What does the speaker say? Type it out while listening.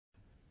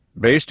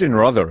Based in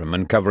Rotherham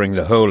and covering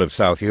the whole of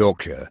South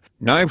Yorkshire,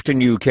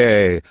 Kniveton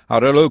UK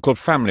are a local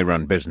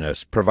family-run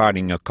business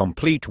providing a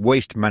complete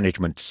waste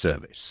management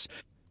service.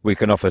 We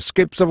can offer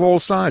skips of all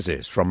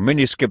sizes, from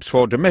mini-skips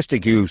for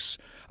domestic use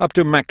up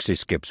to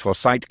maxi-skips for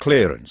site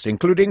clearance,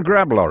 including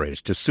grab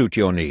lorries to suit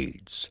your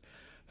needs.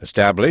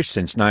 Established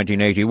since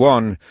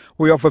 1981,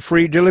 we offer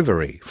free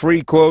delivery,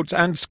 free quotes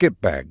and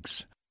skip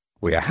bags.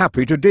 We are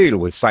happy to deal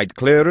with site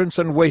clearance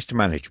and waste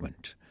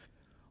management.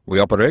 We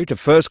operate a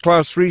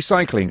first-class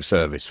recycling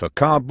service for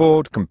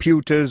cardboard,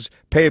 computers,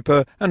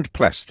 paper and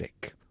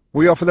plastic.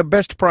 We offer the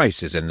best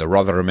prices in the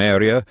Rotherham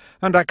area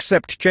and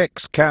accept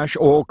cheques, cash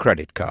or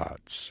credit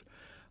cards.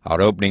 Our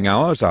opening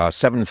hours are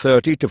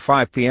 7:30 to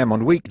 5 p.m.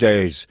 on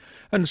weekdays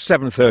and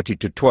 7:30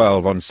 to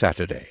 12 on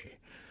Saturday.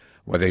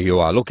 Whether you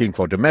are looking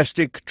for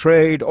domestic,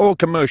 trade or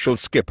commercial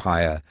skip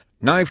hire,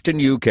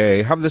 Kniveton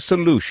UK have the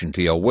solution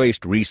to your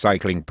waste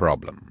recycling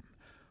problem.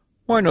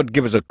 Why not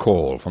give us a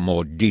call for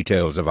more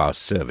details of our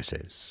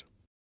services?